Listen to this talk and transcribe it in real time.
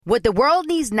What the world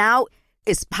needs now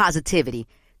is positivity.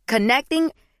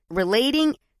 Connecting,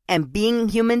 relating, and being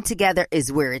human together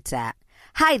is where it's at.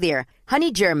 Hi there,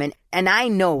 Honey German, and I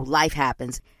know life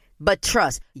happens, but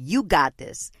trust, you got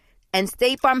this. And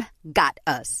State Farm got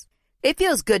us. It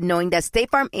feels good knowing that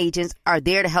State Farm agents are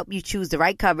there to help you choose the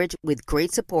right coverage with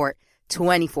great support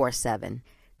 24/7.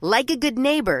 Like a good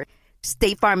neighbor,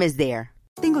 State Farm is there.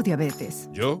 Tengo diabetes.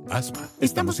 Yo, asma.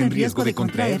 Estamos en riesgo de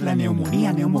contraer la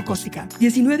neumonía neumocócica.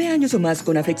 19 años o más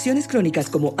con afecciones crónicas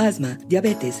como asma,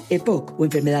 diabetes, EPOC o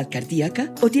enfermedad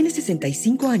cardíaca, o tienes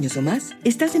 65 años o más,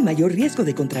 estás en mayor riesgo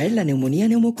de contraer la neumonía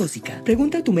neumocócica.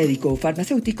 Pregunta a tu médico o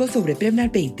farmacéutico sobre Prevnar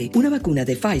 20, una vacuna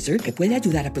de Pfizer que puede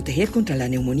ayudar a proteger contra la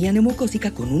neumonía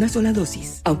neumocócica con una sola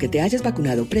dosis. Aunque te hayas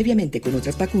vacunado previamente con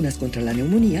otras vacunas contra la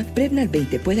neumonía, Prevnar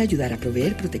 20 puede ayudar a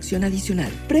proveer protección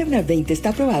adicional. Prevnar 20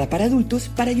 está aprobada para adultos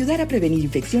para ayudar a prevenir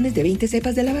infecciones de 20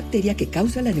 cepas de la bacteria que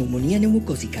causa la neumonía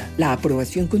neumocócica. La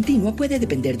aprobación continua puede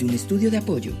depender de un estudio de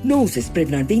apoyo. No uses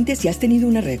Prevnar 20 si has tenido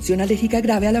una reacción alérgica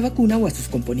grave a la vacuna o a sus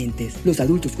componentes. Los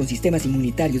adultos con sistemas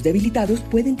inmunitarios debilitados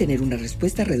pueden tener una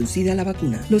respuesta reducida a la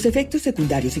vacuna. Los efectos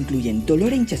secundarios incluyen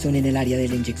dolor e hinchazón en el área de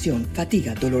la inyección,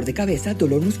 fatiga, dolor de cabeza,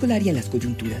 dolor muscular y en las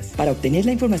coyunturas. Para obtener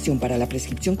la información para la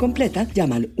prescripción completa,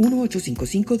 llama al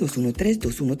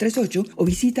 1-855-213-2138 o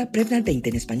visita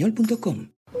Prevnar20enespañol.com.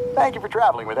 Thank you for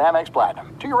traveling with Amex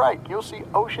Platinum. To your right, you'll see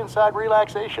oceanside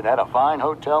relaxation at a fine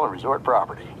hotel and resort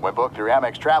property. When booked through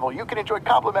Amex Travel, you can enjoy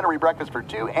complimentary breakfast for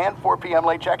 2 and 4 p.m.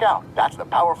 late checkout. That's the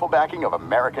powerful backing of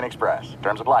American Express.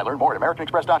 Terms apply. Learn more at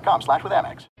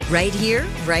americanexpress.com/withAmex. Right here,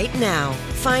 right now.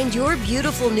 Find your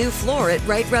beautiful new floor at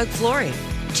Right Rug Flooring.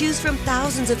 Choose from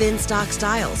thousands of in-stock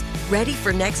styles, ready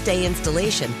for next day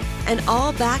installation, and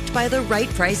all backed by the right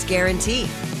price guarantee.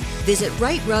 Visit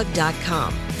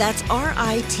rightrug.com. That's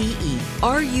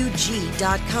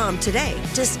RITERUG.com today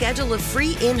to schedule a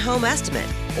free in-home estimate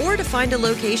or to find a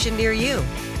location near you.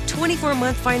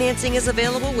 24-month financing is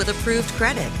available with approved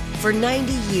credit. For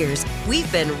 90 years,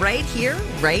 we've been right here,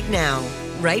 right now.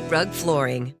 Right Rug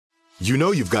Flooring. You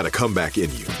know you've got a comeback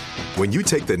in you. When you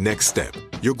take the next step,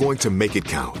 you're going to make it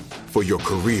count. For your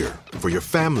career, for your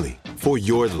family, for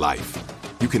your life.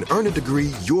 You can earn a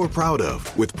degree you're proud of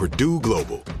with Purdue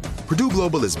Global. Purdue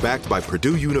Global is backed by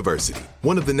Purdue University,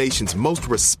 one of the nation's most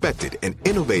respected and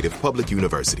innovative public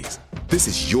universities. This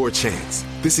is your chance.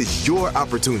 This is your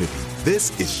opportunity.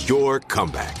 This is your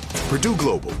comeback. Purdue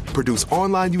Global, Purdue's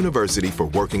online university for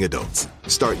working adults.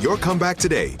 Start your comeback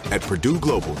today at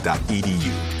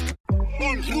purdueglobal.edu.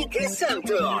 Enrique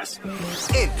Santos.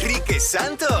 Enrique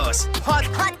Santos.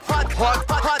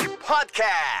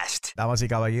 Podcast. Damas y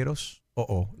caballeros,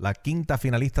 la quinta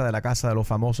finalista de La Casa de los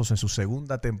Famosos en su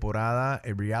segunda temporada,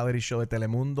 el reality show de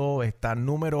Telemundo, está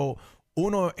número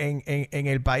 1 en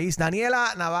el país.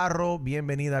 Daniela Navarro,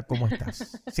 bienvenida, ¿cómo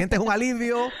estás? ¿Sientes un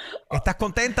alivio? ¿Estás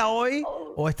contenta hoy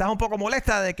o estás un poco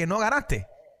molesta de que no ganaste?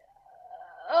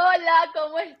 Hola,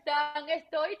 ¿cómo están?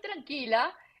 Estoy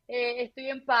tranquila, estoy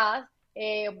en paz.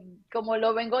 Como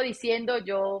lo vengo diciendo,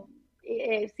 yo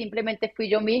simplemente fui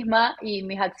yo misma y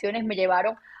mis acciones me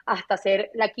llevaron hasta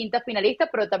ser la quinta finalista,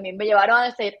 pero también me llevaron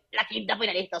a ser la quinta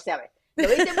finalista, o sea,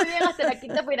 lo hice muy bien hasta la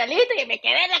quinta finalista y me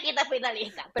quedé en la quinta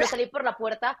finalista, pero salí por la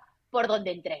puerta por donde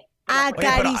entré.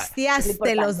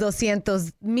 Acariciaste los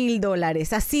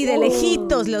 $200,000, así de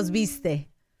lejitos los viste.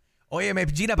 Óyeme,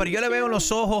 Gina, pero yo le veo en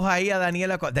los ojos ahí a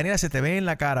Daniela. Daniela, se te ve en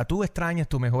la cara. Tú extrañas a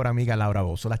tu mejor amiga Laura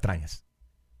Bozzo, ¿la extrañas?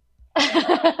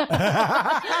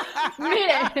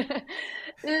 Miren,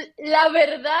 la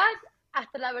verdad,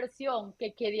 hasta la versión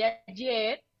que quedé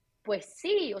ayer, pues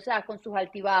sí, o sea, con sus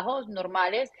altibajos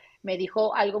normales, me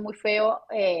dijo algo muy feo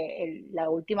la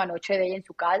última noche de ella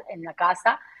en la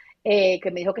casa,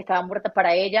 que me dijo que estaba muerta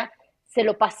para ella. Se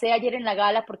lo pasé ayer en la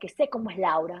gala porque sé cómo es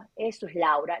Laura, eso es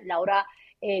Laura. Laura,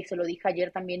 se lo dije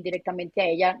ayer también directamente a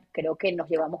ella, creo que nos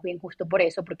llevamos bien justo por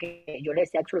eso, porque yo le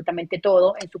decía absolutamente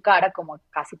todo en su cara, como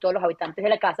casi todos los habitantes de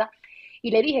la casa, y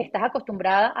le dije, estás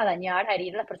acostumbrada a dañar, a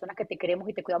herir a las personas que te queremos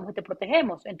y te cuidamos y te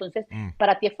protegemos, entonces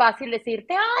para ti es fácil decir,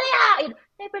 te odio,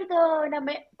 y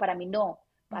perdóname, para mí no.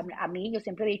 A mí, yo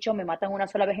siempre he dicho, me matan una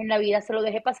sola vez en la vida, se lo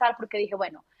dejé pasar porque dije,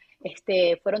 bueno,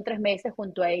 fueron 3 meses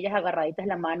junto a ellas, agarraditas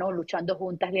la mano, luchando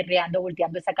juntas, guerreando,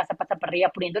 volteando esa casa para arriba,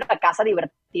 poniendo la casa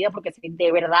divertida, porque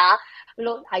de verdad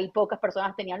hay pocas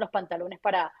personas que tenían los pantalones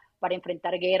para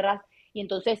enfrentar guerras, y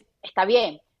entonces está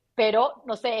bien, pero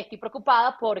no sé, estoy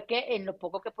preocupada porque en lo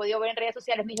poco que he podido ver en redes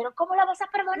sociales me dijeron, ¿cómo la vas a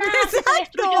perdonar? Se te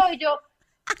destruyó, y yo...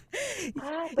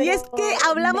 Y es que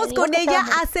hablamos con ella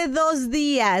hace 2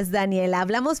 días, Daniela.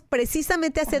 Hablamos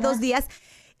precisamente hace 2 días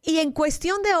y en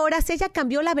cuestión de horas ella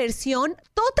cambió la versión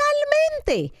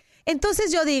totalmente.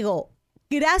 Entonces yo digo,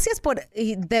 Gracias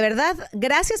de verdad,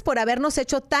 gracias por habernos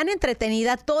hecho tan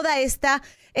entretenida toda estas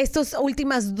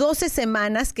últimas 12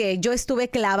 semanas que yo estuve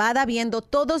clavada viendo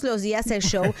todos los días el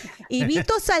show y vi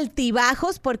tus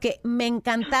altibajos porque me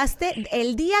encantaste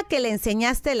el día que le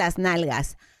enseñaste las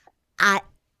nalgas a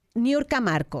Niurka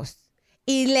Marcos.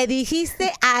 Y le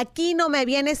dijiste, aquí no me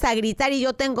vienes a gritar y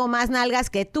yo tengo más nalgas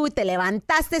que tú. Y te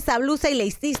levantaste esa blusa y le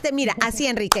hiciste, mira, así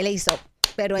Enrique le hizo,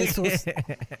 pero en sus...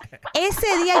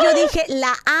 Ese día yo dije,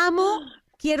 la amo,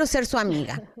 quiero ser su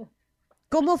amiga.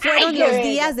 ¿Cómo fueron los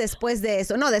días después de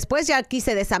eso? No, después ya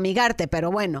quise desamigarte,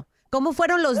 pero bueno. ¿Cómo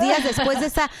fueron los días después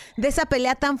de esa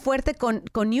pelea tan fuerte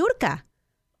con Niurka?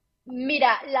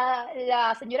 Mira,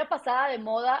 la señora pasada de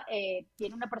moda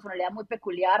tiene una personalidad muy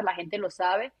peculiar, la gente lo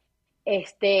sabe.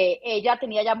 Ella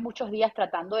tenía ya muchos días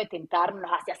tratando de tentarnos,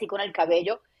 hacía así con el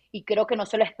cabello y creo que no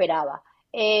se lo esperaba.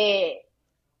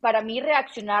 Para mí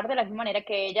reaccionar de la misma manera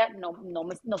que ella,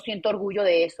 no siento orgullo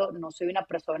de eso, no soy una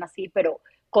persona así, pero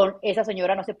con esa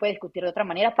señora no se puede discutir de otra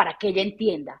manera para que ella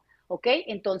entienda, ¿ok?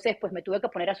 Entonces, pues me tuve que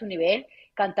poner a su nivel,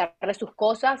 cantarle sus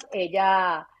cosas.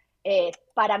 Ella,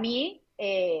 para mí,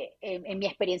 en mi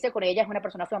experiencia con ella, es una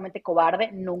persona sumamente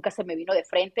cobarde, nunca se me vino de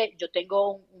frente. Yo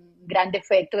tengo un gran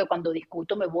defecto que cuando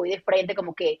discuto me voy de frente,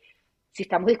 como que si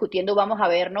estamos discutiendo vamos a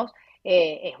vernos.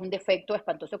 Es un defecto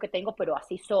espantoso que tengo, pero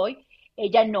así soy.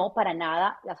 Ella no, para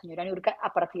nada. La señora Niurka,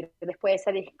 a partir después de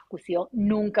esa discusión,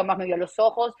 nunca más me vio a los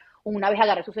ojos. Una vez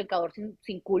agarré su secador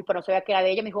sin culpa, no sabía que era de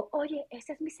ella, me dijo, oye,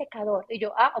 ese es mi secador. Y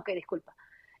yo, ok, disculpa.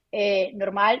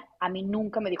 Normal, a mí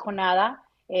nunca me dijo nada.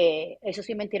 Eso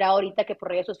sí me he enterado ahorita que por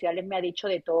redes sociales me ha dicho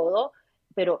de todo,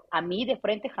 pero a mí de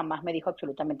frente jamás me dijo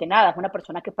absolutamente nada. Es una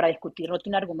persona que para discutir no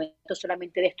tiene argumentos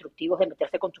solamente destructivos de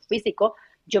meterse con su físico.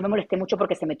 Yo me molesté mucho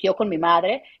porque se metió con mi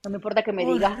madre. No me importa que me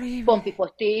digas pompi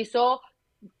postizo,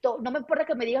 no me importa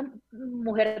que me digan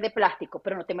mujer de plástico,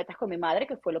 pero no te metas con mi madre,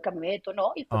 que fue lo que a mí me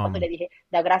detonó. Y fue cuando le dije,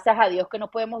 da gracias a Dios que no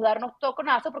podemos darnos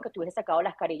toconazos porque tú hubieses sacado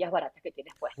las carillas baratas que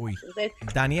tienes puestas. Entonces,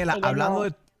 Daniela,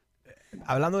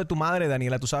 hablando de tu madre,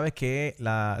 Daniela, tú sabes que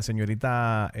la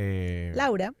señorita...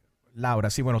 Laura,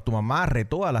 sí, bueno, tu mamá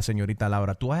retó a la señorita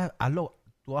Laura. ¿Tú has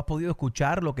podido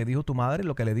escuchar lo que dijo tu madre,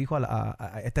 lo que le dijo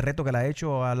a este reto que le ha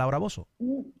hecho a Laura Bozzo?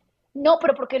 No,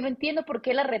 pero porque no entiendo por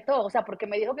qué la retó. O sea, porque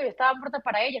me dijo que yo estaba muerta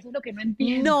para ella. Eso es lo que no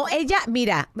entiendo. No, ella,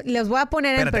 mira, les voy a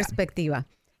poner en perspectiva.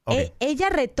 Okay. Ella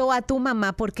retó a tu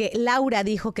mamá porque Laura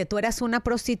dijo que tú eras una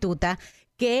prostituta,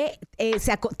 que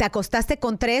te acostaste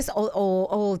con 3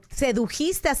 o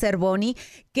sedujiste a Cervoni,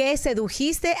 que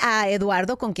sedujiste a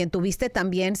Eduardo, con quien tuviste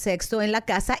también sexo en la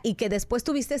casa, y que después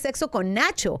tuviste sexo con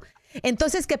Nacho.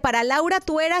 Entonces, que para Laura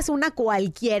tú eras una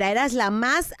cualquiera, eras la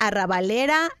más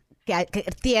arrabalera que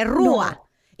tierrúa. No.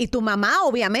 Y tu mamá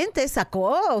obviamente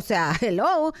sacó, o sea,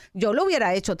 hello, yo lo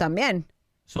hubiera hecho también.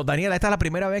 So, Daniela, esta es la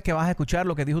primera vez que vas a escuchar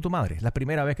lo que dijo tu madre. Es la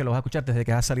primera vez que lo vas a escuchar desde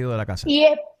que has salido de la casa.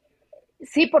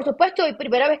 Sí, por supuesto, y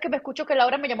primera vez que me escucho que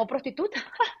Laura me llamó prostituta.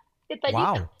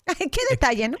 Detallito. Wow. Qué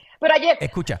detalle, ¿no? Pero ayer,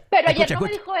 escucha, no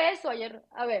me dijo eso ayer.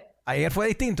 A ver. Ayer fue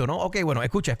distinto, ¿no? Ok, bueno,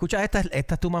 escucha, esta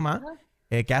es tu mamá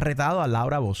que ha retado a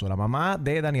Laura Bozzo, la mamá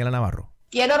de Daniela Navarro.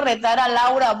 Quiero retar a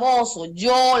Laura Bozzo,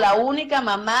 yo, la única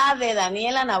mamá de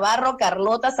Daniela Navarro,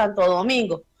 Carlota Santo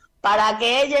Domingo, para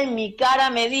que ella en mi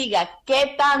cara me diga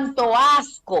qué tanto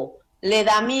asco le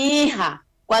da a mi hija,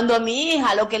 cuando mi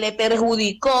hija lo que le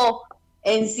perjudicó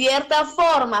en cierta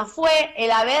forma fue el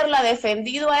haberla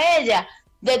defendido a ella.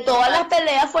 De todas las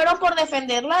peleas fueron por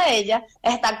defenderla a ella.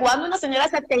 ¿Hasta cuándo una señora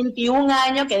de 71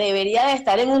 años que debería de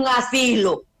estar en un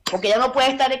asilo? Porque ella no puede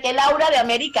estar, que Laura de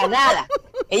América nada.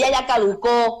 Ella ya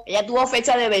caducó, ella tuvo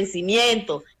fecha de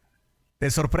vencimiento. ¿Te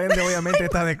sorprende obviamente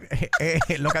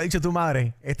lo que ha dicho tu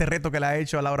madre, este reto que le ha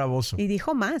hecho a Laura Bozzo? Y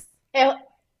dijo más.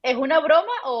 ¿Es una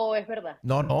broma o es verdad?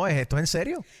 No, esto es en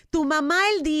serio. Tu mamá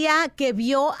el día que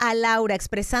vio a Laura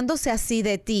expresándose así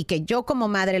de ti, que yo como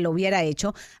madre lo hubiera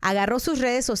hecho, agarró sus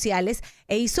redes sociales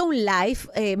e hizo un live,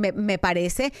 me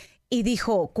parece, y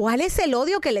dijo, ¿cuál es el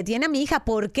odio que le tiene a mi hija?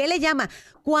 ¿Por qué le llama?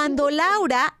 Cuando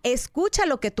Laura escucha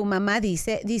lo que tu mamá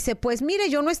dice, pues mire,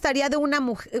 yo no estaría de una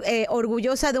mujer,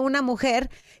 orgullosa de una mujer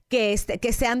que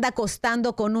se anda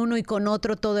acostando con uno y con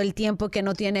otro todo el tiempo, que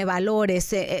no tiene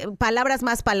valores, palabras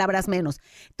más, palabras menos.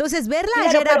 Entonces, verla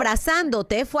ayer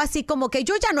abrazándote fue así como que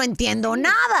yo ya no entiendo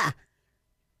nada.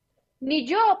 Ni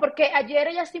yo, porque ayer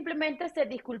ella simplemente se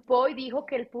disculpó y dijo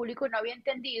que el público no había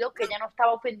entendido, que ella no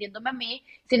estaba ofendiéndome a mí,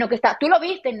 sino que tú lo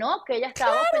viste, ¿no? Que ella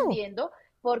estaba ofendiendo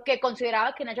porque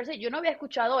consideraba que Nacho, yo no había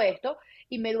escuchado esto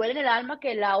y me duele en el alma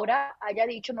que Laura haya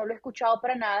dicho, no lo he escuchado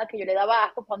para nada, que yo le daba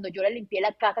asco cuando yo le limpié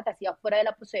la caca que hacía fuera de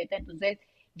la poseta. Entonces,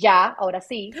 ya, ahora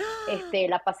sí,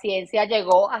 la paciencia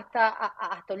llegó hasta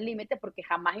un límite porque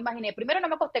jamás imaginé. Primero, no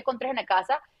me acosté con 3 en la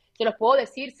casa, se los puedo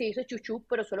decir, sí hice chuchú,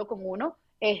 pero solo con uno.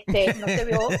 No se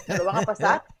vio, no lo van a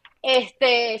pasar.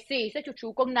 Sí, hice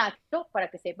chuchú con Nacho, para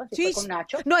que sepan, sí fue con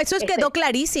Nacho. No, eso quedó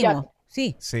clarísimo.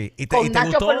 Sí. Sí. ¿Y con te Nacho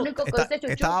gustó? fue el único que hice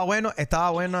chuchú.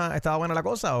 ¿Estaba buena la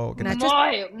cosa? ¿O qué? Nacho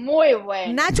muy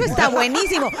bueno. Nacho está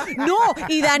buenísimo. No,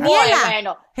 y Daniela. Muy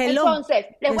bueno. Hello. Entonces,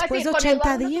 les voy a Después decir, de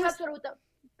 80 días.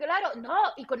 Claro, no,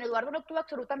 y con Eduardo no tuve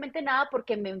absolutamente nada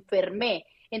porque me enfermé.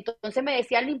 Entonces me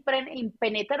decían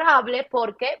impenetrable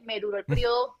porque me duró el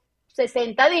periodo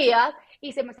 60 días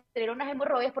y se me salieron unas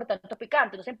hemorroides por tanto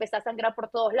picante. Entonces empecé a sangrar por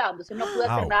todos lados. Entonces no pude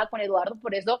hacer nada con Eduardo,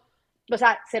 por eso, o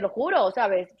sea, se lo juro,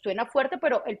 ¿sabes? Suena fuerte,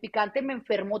 pero el picante me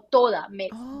enfermó toda.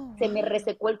 Se me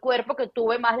resecó el cuerpo, que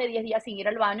tuve más de 10 días sin ir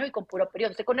al baño y con puro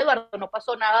periodo. Entonces con Eduardo no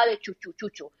pasó nada de chuchu.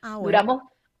 Bueno. Duramos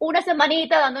una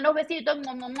semanita dándonos besitos.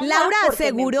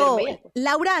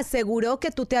 Laura aseguró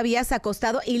que tú te habías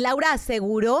acostado y Laura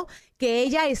aseguró que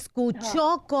ella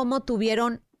escuchó cómo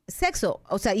tuvieron sexo.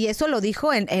 O sea, y eso lo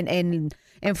dijo en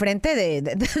frente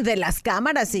de las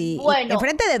cámaras y en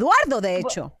frente de Eduardo, de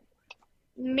hecho.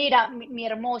 Mira, mi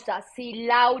hermosa, si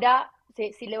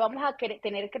le vamos a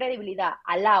tener credibilidad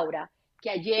a Laura, que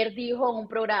ayer dijo en un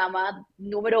programa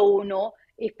número 1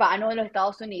 hispano en los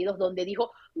Estados Unidos, donde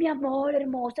dijo, mi amor,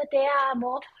 hermosa, te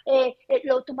amo,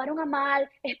 lo tomaron a mal,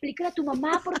 explícale a tu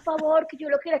mamá, por favor, que yo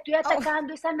lo que le estoy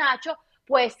atacando es a Nacho.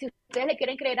 Pues si ustedes le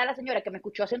quieren creer a la señora que me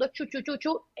escuchó haciendo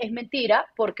chuchu, es mentira,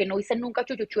 porque no hice nunca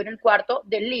chuchu en el cuarto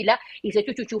del Lila, hice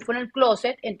chuchu fue en el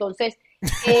closet, entonces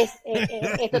es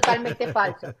totalmente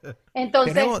falso.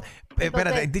 Entonces,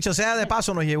 espérate, dicho sea de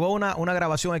paso, nos llegó una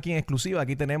grabación aquí en exclusiva.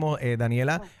 Aquí tenemos,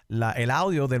 Daniela, el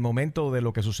audio del momento de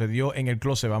lo que sucedió en el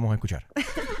closet. Vamos a escuchar.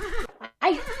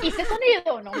 Ay, ¿hice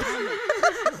sonido? No.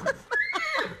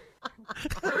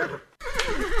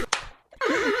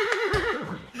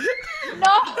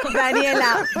 No,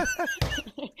 Daniela.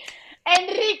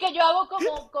 Enrique, yo hago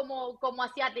como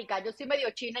asiática. Yo soy medio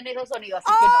china en esos sonidos,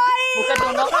 así que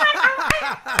no.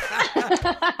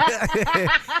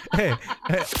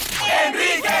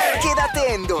 ¡Enrique!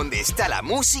 Quédate en donde está la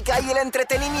música y el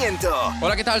entretenimiento.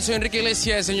 Hola, ¿qué tal? Soy Enrique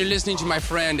Iglesias and you're listening to my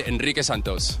friend Enrique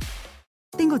Santos.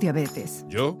 Tengo diabetes.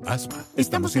 ¿Yo? Asma.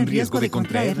 Estamos en riesgo de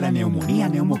contraer la neumonía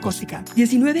neumocócica.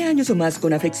 19 años o más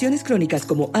con afecciones crónicas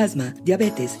como asma,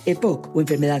 diabetes, EPOC o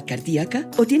enfermedad cardíaca,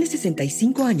 o tienes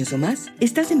 65 años o más,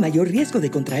 estás en mayor riesgo de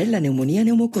contraer la neumonía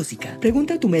neumocócica.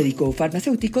 Pregunta a tu médico o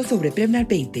farmacéutico sobre Prevnar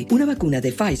 20, una vacuna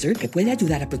de Pfizer que puede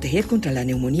ayudar a proteger contra la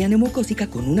neumonía neumocócica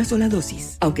con una sola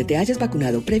dosis. Aunque te hayas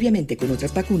vacunado previamente con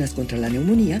otras vacunas contra la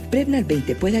neumonía, Prevnar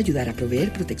 20 puede ayudar a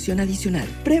proveer protección adicional.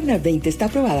 Prevnar 20 está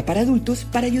aprobada para adultos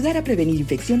para ayudar a prevenir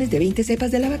infecciones de 20 cepas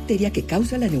de la bacteria que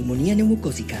causa la neumonía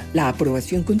neumocócica. La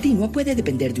aprobación continua puede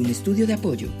depender de un estudio de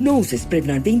apoyo. No uses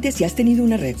Prevnar 20 si has tenido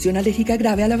una reacción alérgica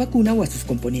grave a la vacuna o a sus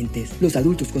componentes. Los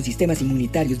adultos con sistemas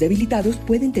inmunitarios debilitados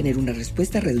pueden tener una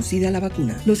respuesta reducida a la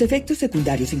vacuna. Los efectos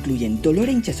secundarios incluyen dolor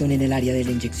e hinchazón en el área de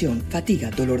la inyección, fatiga,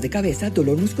 dolor de cabeza,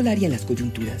 dolor muscular y en las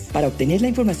coyunturas. Para obtener la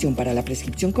información para la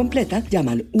prescripción completa,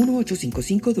 llama al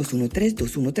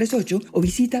 1-855-213-2138 o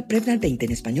visita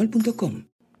Prevnar20enespañol.com.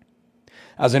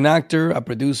 As an actor, a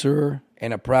producer,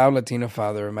 and a proud Latino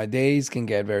father, my days can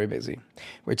get very busy,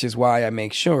 which is why I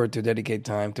make sure to dedicate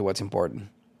time to what's important,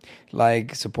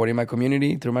 like supporting my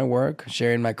community through my work,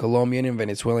 sharing my Colombian and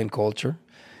Venezuelan culture,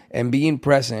 and being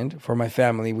present for my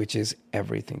family, which is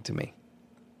everything to me.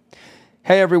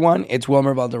 Hey everyone, it's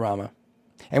Wilmer Valderrama,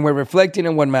 and we're reflecting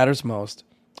on what matters most.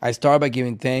 I start by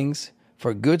giving thanks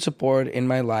for good support in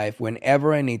my life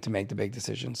whenever I need to make the big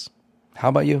decisions. How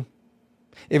about you?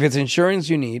 If it's insurance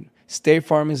you need, State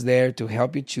Farm is there to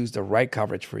help you choose the right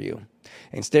coverage for you.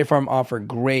 And State Farm offers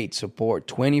great support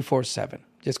 24/7.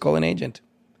 Just call an agent.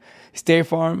 State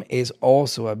Farm is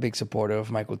also a big supporter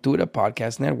of my Cultura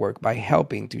podcast network by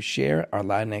helping to share our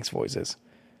Latinx voices.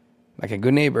 Like a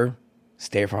good neighbor,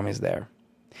 State Farm is there.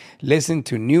 Listen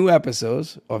to new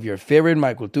episodes of your favorite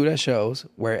My Cultura shows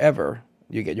wherever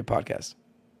you get your podcasts.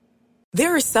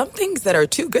 There are some things that are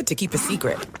too good to keep a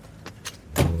secret.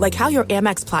 Like how your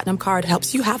Amex Platinum card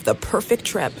helps you have the perfect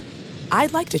trip.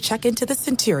 I'd like to check into the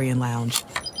Centurion Lounge.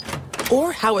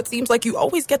 Or how it seems like you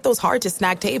always get those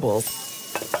hard-to-snag tables.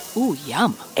 Ooh,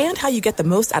 yum. And how you get the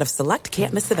most out of select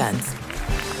can't-miss events.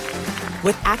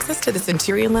 With access to the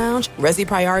Centurion Lounge, Resi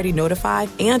Priority Notified,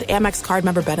 and Amex card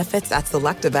member benefits at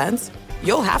select events,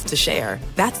 you'll have to share.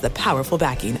 That's the powerful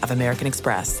backing of American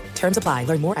Express. Terms apply.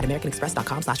 Learn more at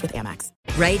americanexpress.com/withAmex.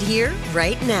 Right here,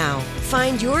 right now.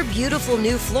 Find your beautiful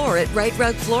new floor at Right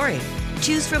Rug Flooring.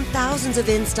 Choose from thousands of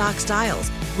in-stock styles,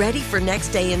 ready for next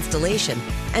day installation,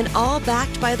 and all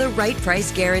backed by the right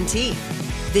price guarantee.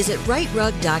 Visit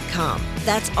rightrug.com.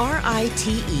 That's RITERUG.com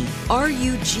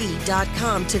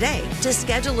today to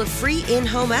schedule a free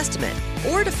in-home estimate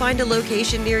or to find a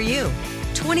location near you.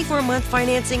 24-month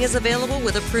financing is available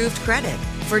with approved credit.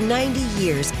 For 90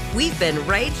 years, we've been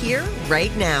right here,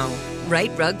 right now.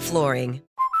 Right Rug Flooring.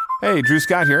 Hey, Drew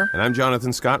Scott here, and I'm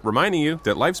Jonathan Scott, reminding you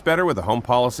that life's better with a home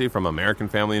policy from American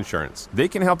Family Insurance. They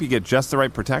can help you get just the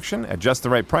right protection at just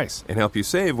the right price and help you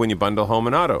save when you bundle home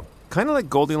and auto. Kind of like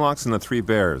Goldilocks and the Three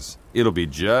Bears. It'll be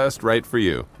just right for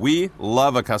you. We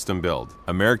love a custom build.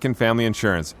 American Family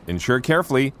Insurance. Insure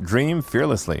carefully, dream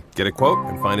fearlessly. Get a quote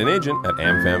and find an agent at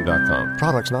amfam.com.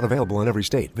 Products not available in every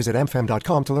state. Visit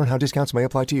amfam.com to learn how discounts may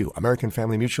apply to you. American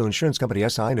Family Mutual Insurance Company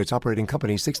SI and its operating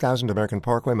company 6000 American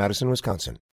Parkway, Madison,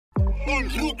 Wisconsin.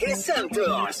 Enrique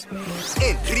Santos.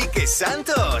 Enrique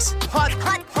Santos. Hot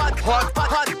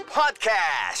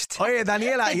Podcast. Oye,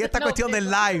 Daniela, y esta cuestión del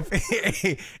live,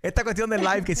 esta cuestión del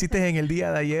live que hiciste en el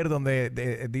día de ayer, donde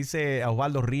dice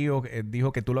Osvaldo Ríos,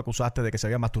 dijo que tú lo acusaste de que se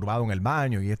había masturbado en el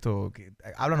baño y esto,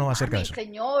 háblanos acerca de eso.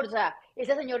 Señor, o sea,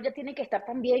 ese señor ya tiene que estar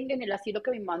también en el asilo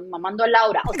que mi mamá mandó a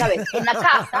Laura. O sea, ves, en la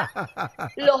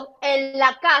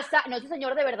casa, no, ese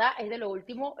señor de verdad es de lo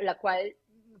último, la cual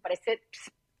me parece...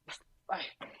 Ay,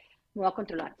 me voy a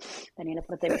controlar, Daniela,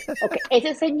 por TV. Okay.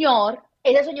 Ese señor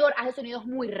hace sonidos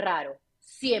muy raros,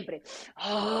 siempre.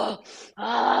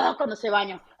 Cuando se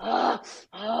baña.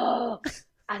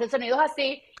 Hace sonidos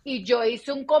así, y yo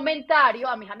hice un comentario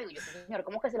a mis amigos. Yo, señor,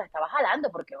 ¿cómo que se la estaba jalando?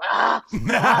 Porque,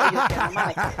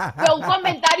 fue un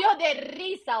comentario de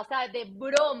risa, o sea, de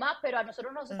broma, pero a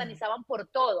nosotros nos satanizaban por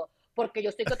todo. Porque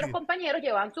yo sé que otros compañeros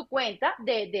llevan su cuenta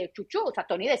de chuchú. O sea,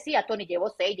 Tony decía, Tony, llevo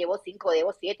 6, llevo 5,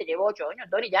 llevo 7, llevo 8 años.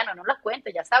 Tony, ya no las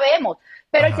cuentes, ya sabemos.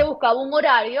 Pero él se buscaba un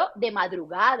horario de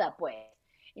madrugada, pues.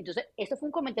 Entonces, eso fue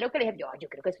un comentario que le dije, yo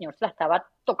creo que el señor se la estaba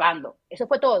tocando. Eso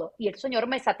fue todo. Y el señor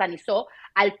me satanizó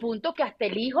al punto que hasta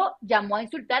el hijo llamó a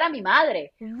insultar a mi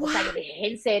madre. O sea, yo le dije,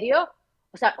 ¿en serio?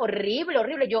 O sea,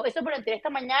 horrible. Yo eso me lo enteré esta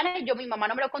mañana y mi mamá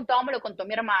no me lo contó, me lo contó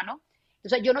mi hermano.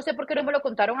 Entonces, yo no sé por qué no me lo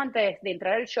contaron antes de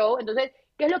entrar al show. Entonces,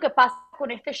 ¿qué es lo que pasa con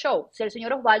este show? Si el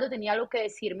señor Osvaldo tenía algo que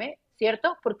decirme,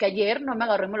 ¿cierto? Porque ayer no me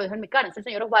agarró y me lo dijo en mi cara. Entonces,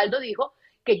 el señor Osvaldo dijo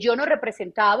que yo no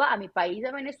representaba a mi país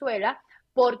de Venezuela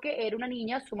porque era una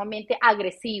niña sumamente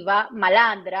agresiva,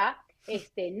 malandra,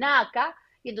 naca.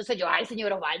 Y entonces yo,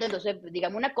 señor Osvaldo, entonces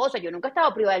dígame una cosa, yo nunca he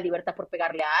estado privada de libertad por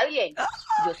pegarle a alguien.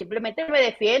 Yo simplemente me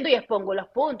defiendo y expongo los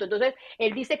puntos. Entonces,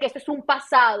 él dice que este es un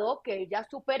pasado que él ya ha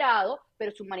superado,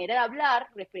 pero su manera de hablar,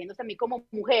 refiriéndose a mí como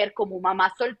mujer, como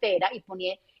mamá soltera, y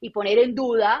poner en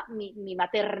duda mi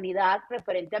maternidad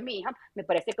referente a mi hija, me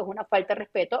parece que es una falta de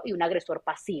respeto y un agresor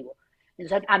pasivo.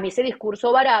 Entonces, a mí ese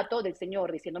discurso barato del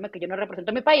señor diciéndome que yo no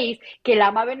represento a mi país, que él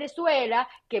ama a Venezuela,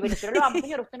 que Venezuela lo ama,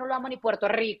 señor, usted no lo ama ni Puerto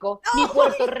Rico, ni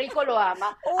Puerto Rico lo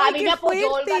ama. A mí me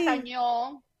apoyó Olga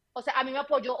Tañón, a mí me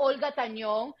apoyó Olga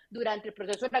Tañón durante el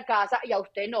proceso de la casa y a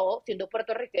usted no, siendo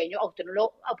puertorriqueño, a usted no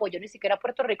lo apoyó ni siquiera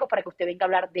Puerto Rico para que usted venga a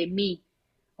hablar de mí,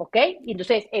 ¿ok? Y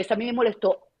entonces eso a mí me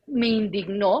molestó, me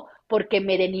indignó porque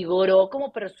me denigró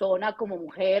como persona, como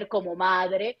mujer, como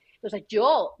madre. Entonces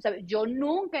yo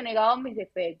nunca he negado mis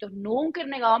defectos, nunca he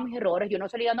negado mis errores, yo no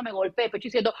salí dándome golpe de pecho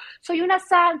diciendo, soy una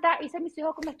santa, hice a mis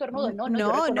hijos como estornudos. No,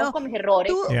 yo reconozco mis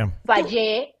errores,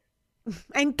 fallé.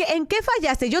 ¿En qué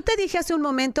fallaste? Yo te dije hace un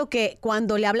momento que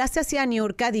cuando le hablaste así a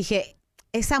Niurka, dije,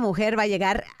 esa mujer va a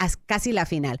llegar a casi la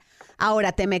final.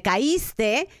 Ahora te me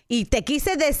caíste y te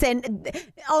quise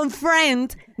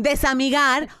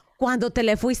desamigar cuando te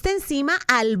le fuiste encima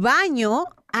al baño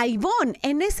a Ivonne.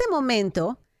 En ese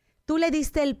momento, tú le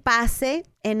diste el pase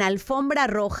en alfombra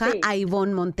roja a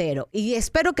Ivonne Montero. Y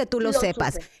espero que tú lo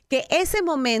sepas. Que ese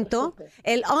momento,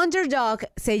 el underdog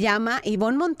se llama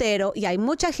Ivonne Montero y hay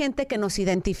mucha gente que nos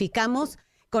identificamos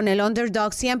con el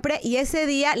underdog siempre. Y ese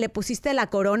día le pusiste la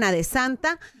corona de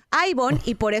santa a Ivonne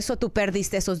y por eso tú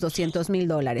perdiste esos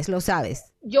 $200,000. ¿Lo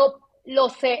sabes? Yo lo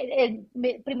sé. El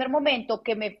primer momento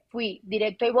que me fui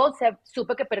directo a Ivonne,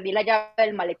 supe que perdí la llave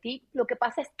del maletín. Lo que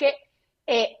pasa es que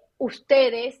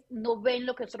ustedes no ven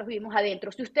lo que nosotros vivimos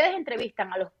adentro. Si ustedes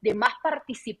entrevistan a los demás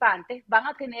participantes, van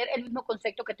a tener el mismo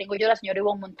concepto que tengo yo de la señora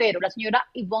Ivonne Montero. La señora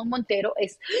Ivonne Montero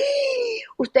es...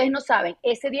 Ustedes no saben,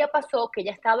 ese día pasó que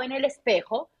ella estaba en el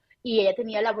espejo y ella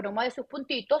tenía la broma de sus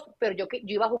puntitos, pero yo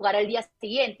iba a jugar al día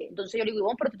siguiente. Entonces yo le digo,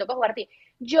 Ivonne, pero te toca jugar a ti.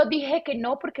 Yo dije que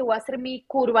no, porque voy a hacer mi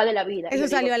curva de la vida. Eso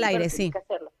salió al aire, sí.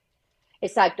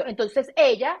 Exacto. Entonces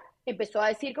ella empezó a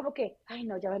decir como que, ay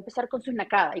no, ya va a empezar con sus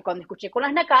nacadas. Y cuando escuché con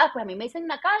las nacadas, pues a mí me dicen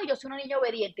nacada y yo soy una niña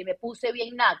obediente y me puse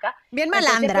bien naca. Bien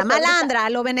malandra, a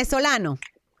lo venezolano.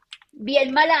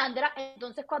 bien malandra.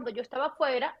 Entonces, cuando yo estaba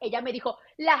afuera, ella me dijo,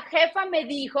 la jefa me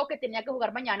dijo que tenía que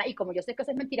jugar mañana, y como yo sé que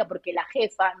eso es mentira, porque la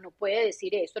jefa no puede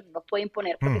decir eso, no nos puede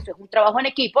imponer, porque eso es un trabajo en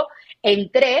equipo,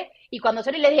 entré, y cuando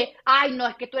salí le dije, ay, no,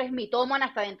 es que tú eres mitómana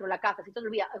hasta dentro de la casa, si te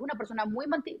olvidas, es una persona muy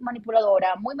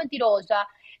manipuladora, muy mentirosa,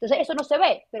 entonces eso no se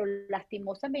ve, pero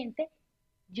lastimosamente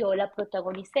yo la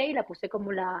protagonicé y la puse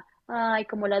como la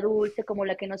dulce, como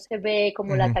la que no se ve,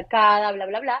 como la atacada, bla,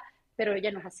 bla, bla, pero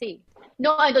ella no es así.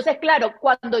 No, entonces, claro,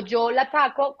 cuando yo la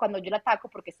ataco,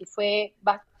 porque sí fui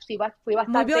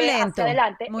bastante muy violento, hacia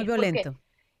adelante. Muy violento. Porque,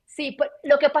 sí, pues,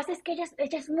 lo que pasa es que ella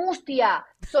es mustia.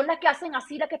 Son las que hacen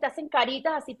así, las que te hacen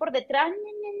caritas así por detrás,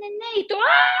 y tú,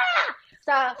 ¡ah! O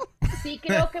sea, sí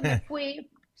creo que me fui...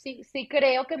 Sí,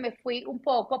 creo que me fui un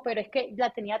poco, pero es que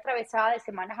la tenía atravesada de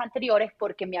semanas anteriores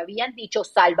porque me habían dicho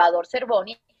Salvador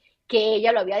Cervoni que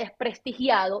ella lo había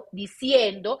desprestigiado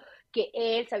diciendo que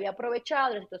él se había aprovechado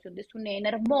de la situación de su nena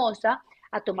hermosa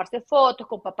a tomarse fotos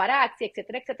con paparazzi,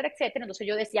 etcétera, etcétera, etcétera. Entonces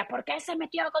yo decía, ¿por qué se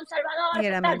metió con Salvador? Y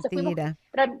era mentira.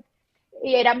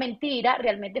 Y era mentira,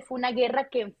 realmente fue una guerra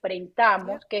que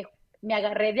enfrentamos, que me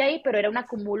agarré de ahí, pero era un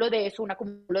acumulo de eso, un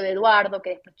acumulo de Eduardo, que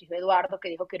desprestigió a Eduardo, que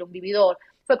dijo que era un vividor.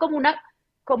 Fue como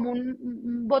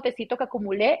un botecito que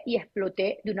acumulé y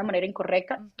exploté de una manera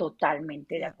incorrecta.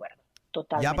 Totalmente de acuerdo.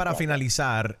 Totalmente. Ya para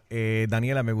finalizar,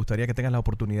 Daniela, me gustaría que tengas la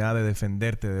oportunidad de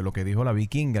defenderte de lo que dijo la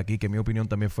vikinga aquí, que en mi opinión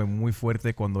también fue muy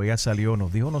fuerte cuando ella salió,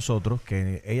 nos dijo a nosotros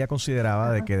que ella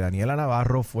consideraba de que Daniela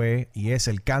Navarro fue y es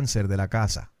el cáncer de la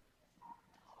casa.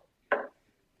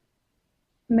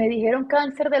 Me dijeron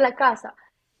cáncer de la casa.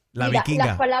 La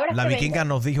vikinga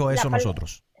nos dijo eso a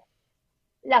nosotros.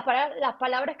 Las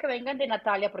palabras que vengan de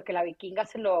Natalia, porque la vikinga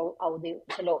se lo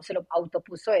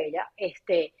autopuso ella,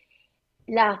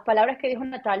 las palabras que dijo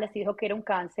Natalia, si dijo que era un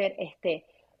cáncer, ¿qué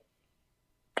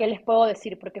les puedo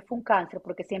decir? Porque fue un cáncer,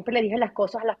 porque siempre le dije las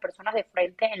cosas a las personas de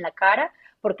frente, en la cara,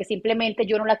 porque simplemente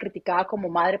yo no la criticaba como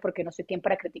madre, porque no soy quien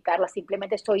para criticarla,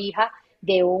 simplemente soy hija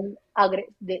de un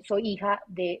agresor,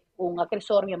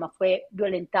 mi mamá fue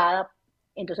violentada,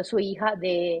 entonces soy hija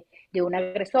de un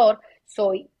agresor,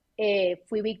 fui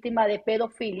víctima de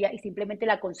pedofilia y simplemente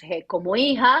la aconsejé como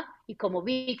hija y como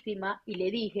víctima y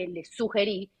le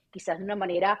sugerí, quizás de una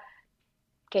manera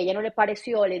que a ella no le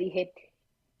pareció, le dije,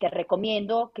 te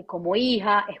recomiendo que como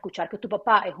hija, escuchar que tu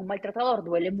papá es un maltratador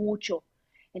duele mucho.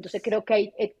 Entonces creo que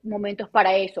hay momentos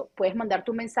para eso. Puedes mandar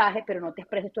tu mensaje, pero no te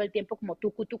expreses todo el tiempo como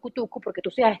tucu, porque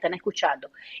tus hijas están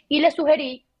escuchando. Y le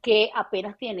sugerí que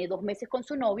apenas tiene 2 meses con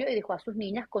su novio y dejó a sus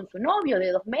niñas con su novio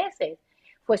de 2 meses.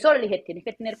 Fue solo, le dije, tienes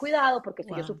que tener cuidado porque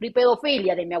si yo sufrí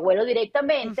pedofilia de mi abuelo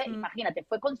directamente, imagínate,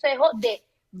 fue consejo de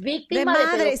víctima de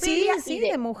pedofilia. Sí,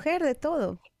 de mujer, de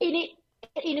todo. Y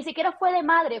ni siquiera fue de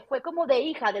madre, fue como de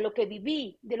hija, de lo que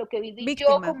viví Víctima.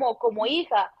 yo como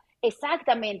hija,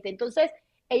 exactamente. Entonces,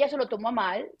 ella se lo tomó a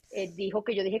mal, dijo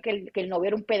que yo dije que el novio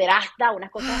era un pederasta, unas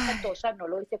cosas espantosas, no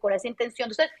lo hice con esa intención.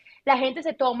 Entonces, la gente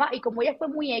se toma, y como ella fue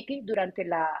muy X durante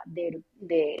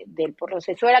del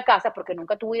proceso de la casa, porque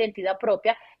nunca tuvo identidad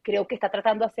propia, creo que está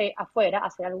tratando hacer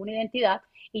alguna identidad,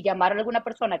 y llamar a alguna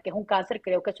persona que es un cáncer,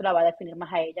 creo que eso la va a definir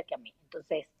más a ella que a mí.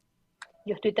 Entonces,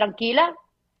 yo estoy tranquila,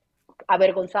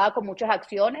 avergonzada con muchas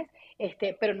acciones,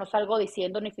 pero no salgo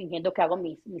diciendo ni fingiendo que hago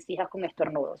mis hijas con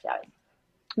estornudos, ¿sabes?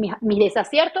 Mis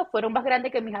desaciertos fueron más grandes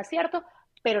que mis aciertos,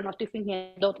 pero no estoy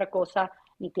fingiendo otra cosa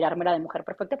ni tirármela de mujer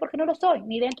perfecta porque no lo soy,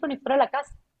 ni dentro ni fuera de la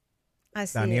casa.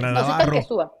 Así Daniela es. Navarro. Que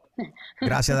suba.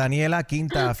 Gracias, Daniela,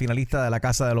 quinta finalista de la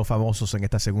Casa de los Famosos en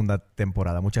esta segunda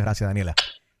temporada. Muchas gracias, Daniela.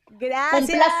 Gracias.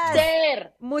 Un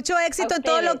placer. Mucho éxito en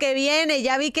todo lo que viene.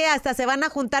 Ya vi que hasta se van a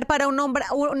juntar para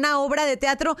una obra de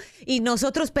teatro y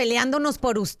nosotros peleándonos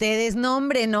por ustedes. No,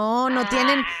 hombre, no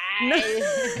tienen... No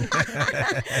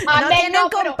tienen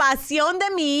compasión de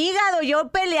mi hígado. Yo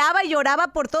peleaba y lloraba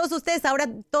por todos ustedes. Ahora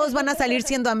todos van a salir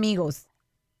siendo amigos.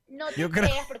 No te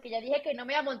creas, porque ya dije que no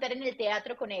me iba a montar en el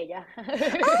teatro con ella.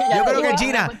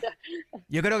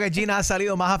 Yo creo que Gina ha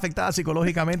salido más afectada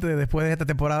psicológicamente después de esta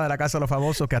temporada de La Casa de los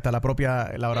Famosos que hasta la propia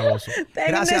Laura Bozzo.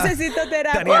 Gracias. Necesito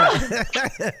terapia.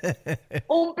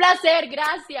 Un placer,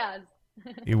 gracias.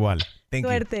 Igual. Thank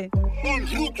Suerte.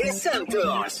 Enrique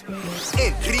Santos.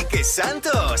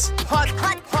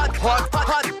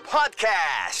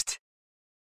 Podcast.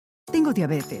 Tengo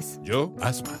diabetes. Yo,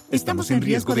 asma. Estamos en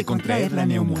riesgo de contraer la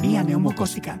neumonía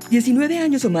neumocócica. 19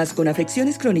 años o más con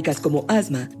afecciones crónicas como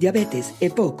asma, diabetes,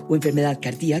 EPOC o enfermedad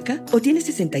cardíaca, o tienes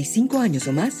 65 años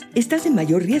o más, estás en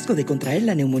mayor riesgo de contraer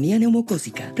la neumonía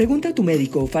neumocócica. Pregunta a tu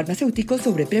médico o farmacéutico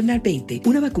sobre Prevnar 20,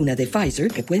 una vacuna de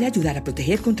Pfizer que puede ayudar a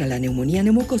proteger contra la neumonía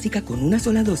neumocócica con una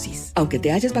sola dosis. Aunque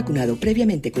te hayas vacunado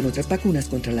previamente con otras vacunas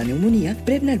contra la neumonía,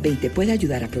 Prevnar 20 puede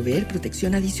ayudar a proveer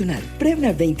protección adicional.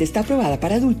 Prevnar 20 está aprobada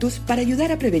para adultos para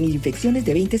ayudar a prevenir infecciones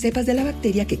de 20 cepas de la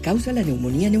bacteria que causa la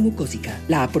neumonía neumocócica.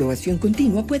 La aprobación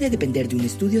continua puede depender de un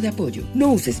estudio de apoyo.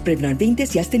 No uses Prevnar 20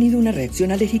 si has tenido una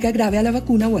reacción alérgica grave a la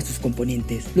vacuna o a sus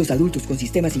componentes. Los adultos con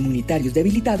sistemas inmunitarios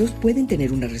debilitados pueden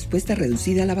tener una respuesta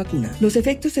reducida a la vacuna. Los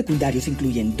efectos secundarios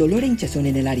incluyen dolor e hinchazón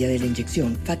en el área de la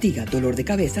inyección, fatiga, dolor de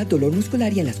cabeza, dolor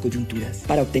muscular y en las coyunturas.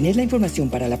 Para obtener la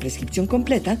información para la prescripción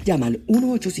completa, llama al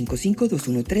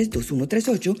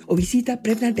 1-855-213-2138 o visita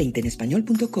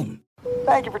Prevnar20enespañol.com.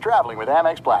 Thank you for traveling with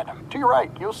Amex Platinum. To your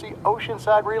right, you'll see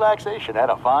oceanside relaxation at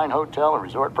a fine hotel and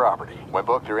resort property. When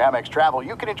booked through Amex Travel,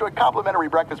 you can enjoy complimentary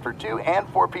breakfast for 2 and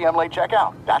 4 p.m. late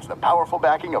checkout. That's the powerful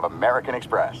backing of American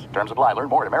Express. Terms apply. Learn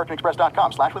more at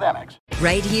americanexpress.com/withAmex.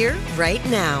 Right here, right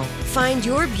now. Find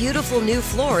your beautiful new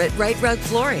floor at Right Rug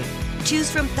Flooring.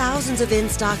 Choose from thousands of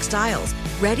in-stock styles,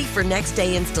 ready for next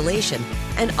day installation,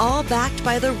 and all backed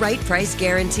by the right price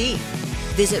guarantee.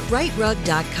 Visit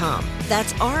rightrug.com.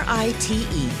 That's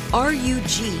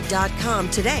RITERUG.com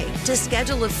today to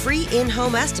schedule a free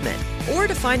in-home estimate or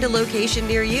to find a location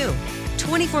near you.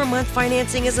 24-month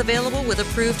financing is available with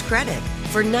approved credit.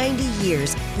 For 90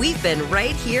 years, we've been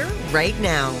right here, right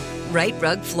now. Right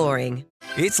Rug Flooring.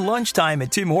 It's lunchtime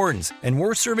at Tim Hortons, and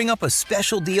we're serving up a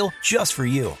special deal just for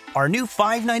you. Our new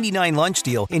 $5.99 lunch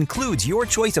deal includes your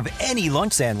choice of any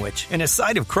lunch sandwich and a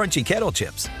side of crunchy kettle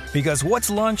chips. Because what's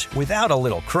lunch without a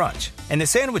little crunch? And the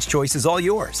sandwich choice is all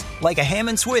yours, like a ham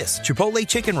and Swiss, Chipotle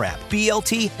chicken wrap,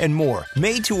 BLT, and more,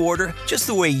 made to order just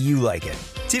the way you like it.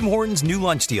 Tim Hortons' new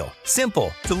lunch deal.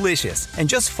 Simple, delicious, and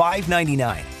just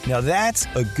 $5.99. Now that's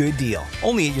a good deal.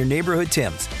 Only at your neighborhood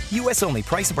Tim's. U.S. only.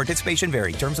 Price and participation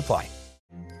vary. Terms apply.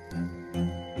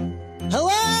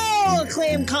 Hello,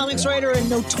 acclaimed comics writer and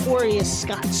notorious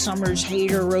Scott Summers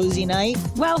hater, Rosie Knight.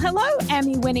 Well, hello,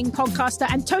 Emmy-winning podcaster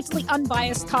and totally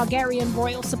unbiased Targaryen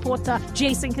royal supporter,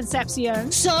 Jason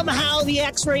Concepcion. Somehow the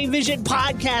X-Ray Vision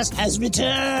podcast has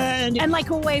returned. And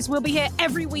like always, we'll be here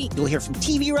every week. You'll hear from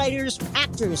TV writers,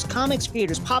 actors, comics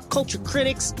creators, pop culture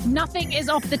critics. Nothing is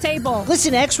off the table.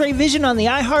 Listen to X-Ray Vision on the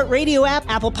iHeartRadio app,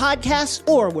 Apple Podcasts,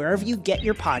 or wherever you get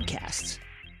your podcasts.